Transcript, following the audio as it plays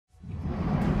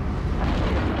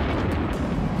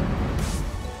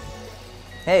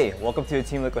Hey, welcome to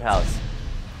Team Liquid House.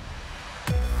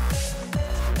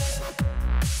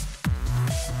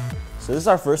 So this is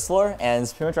our first floor, and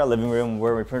it's pretty much our living room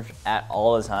where we're pretty much at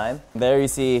all the time. There you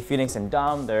see FeniX and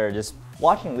Dom. They're just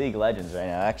watching League of Legends right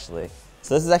now, actually.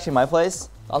 So this is actually my place.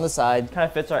 On the side, kind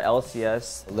of fits our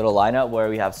LCS little lineup where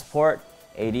we have support,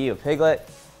 AD with Piglet,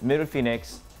 mid with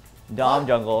FeniX, Dom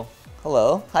jungle.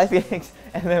 Hello, hi FeniX.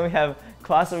 And then we have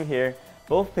Quas over here.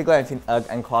 Both Piglet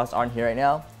and Quas aren't here right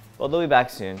now, but they'll be back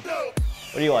soon.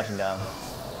 What are you watching, Dom?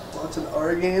 Watching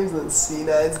R games and then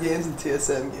C9's games and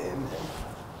TSM games.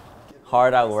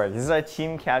 Hard at work. This is our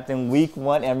team captain, week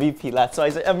 1 MVP. That's why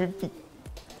he's an MVP.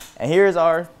 And here's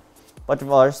our bunch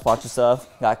of other sponsor stuff.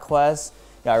 Got Quas,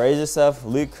 got Razor stuff,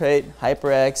 Loot Crate,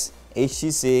 HyperX,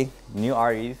 HTC, new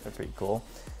REs, they're pretty cool.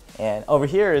 And over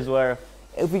here is where,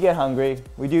 if we get hungry,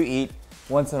 we do eat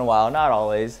once in a while, not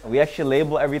always. We actually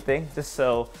label everything just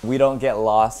so we don't get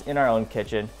lost in our own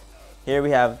kitchen. Here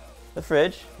we have the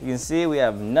fridge. You can see we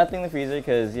have nothing in the freezer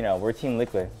because, you know, we're Team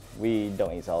Liquid. We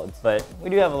don't eat solids, but we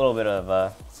do have a little bit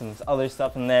of some other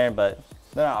stuff in there, but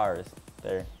they're not ours.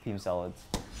 They're Team Solids.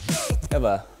 We have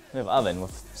an oven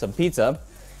with some pizza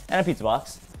and a pizza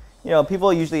box. You know,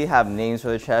 people usually have names for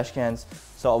their trash cans,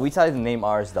 so we decided to name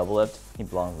ours Double Lipped. He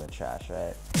belongs in the trash,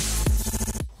 right?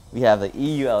 We have the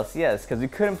EU LCS because we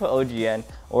couldn't put OGN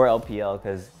or LPL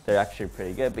because they're actually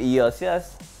pretty good, but EU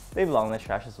LCS, they belong in the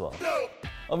trash as well.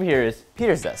 Over here is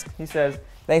Peter's desk. He says,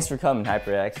 "Thanks for coming,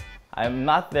 HyperX. I'm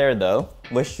not there though.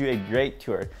 Wish you a great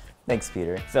tour." Thanks,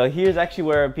 Peter. So here's actually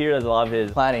where Peter does a lot of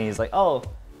his planning. He's like, oh,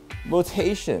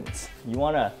 rotations. You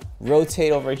want to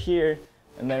rotate over here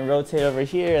and then rotate over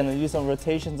here and then do some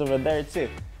rotations over there too.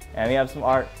 And we have some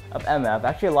art of MF.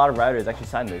 Actually, a lot of writers actually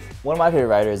signed this. One of my favorite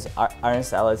writers, Iron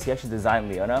Salads, he actually designed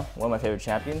Leona, one of my favorite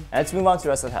champions. And let's move on to the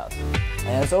rest of the house.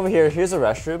 And it's over here. Here's a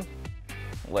restroom.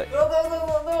 What?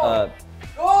 No.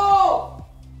 Go!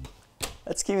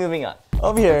 Let's keep moving on.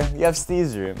 Over here, we have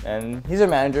Steve's room, and he's our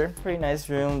manager. Pretty nice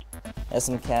room. Has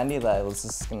some candy that I was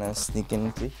just gonna sneak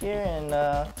into here, and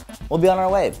we'll be on our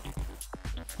way.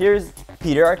 Here's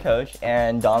Peter, our coach,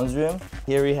 and Dom's room.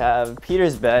 Here we have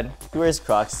Peter's bed. He wears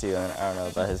Crocs too, and I don't know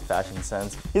about his fashion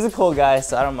sense. He's a cool guy,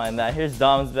 so I don't mind that. Here's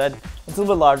Dom's bed. It's a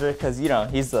little bit larger because, you know,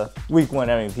 he's the week 1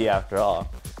 MVP after all.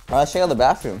 Let's check out the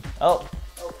bathroom. Oh.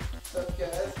 What's up,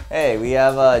 guys? Hey, we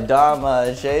have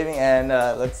Dom shaving, and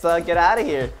let's get out of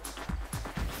here.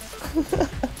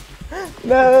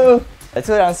 No! Let's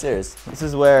go downstairs. This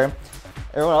is where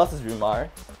everyone else's room are.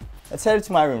 Let's head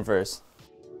to my room first.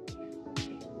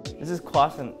 This is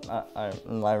Quas in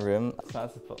my room. It's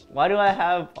not supposed. Why do I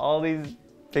have all these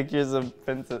pictures of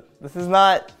princess? This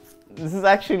is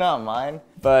actually not mine,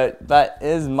 but that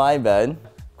is my bed.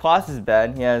 Quas's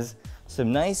bed. He has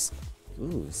some nice,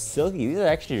 ooh, silky. These are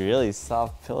actually really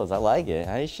soft pillows. I like it.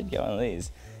 I should get one of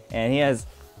these. And he has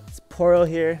this Poro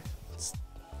here.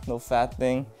 No fat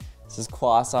thing. This is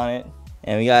Quas on it,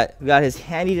 and we got his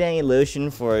handy dandy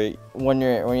lotion for when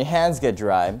your hands get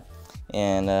dry,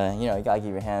 and you know, you gotta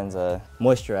keep your hands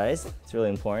moisturized. It's really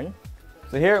important.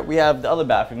 So here we have the other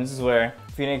bathroom. This is where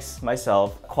FeniX,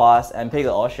 myself, Quas, and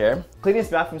Piglet all share.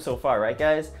 Cleanest bathroom so far, right,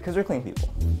 guys? Because we're clean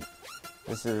people.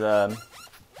 This is the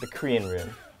Korean room.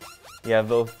 We have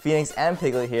both FeniX and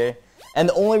Piglet here, and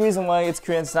the only reason why it's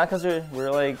Korean is not because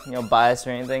we're like, you know, biased or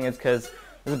anything. It's because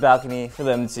there's a balcony for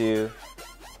them to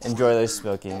enjoy their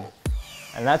smoking.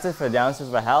 And that's it for the downstairs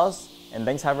of our house. And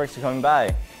thanks, HyperX, for coming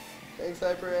by. Thanks,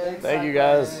 HyperX. Thank you,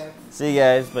 guys. See you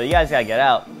guys, but you guys gotta get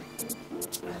out.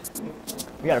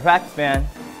 We gotta practice, man.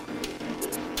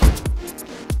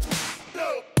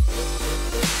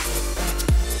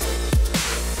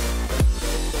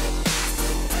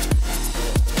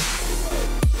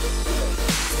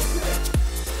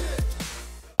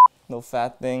 No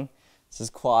fat thing. This is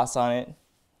Quas on it.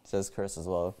 It says curse as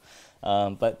well,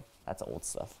 but that's old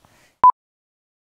stuff.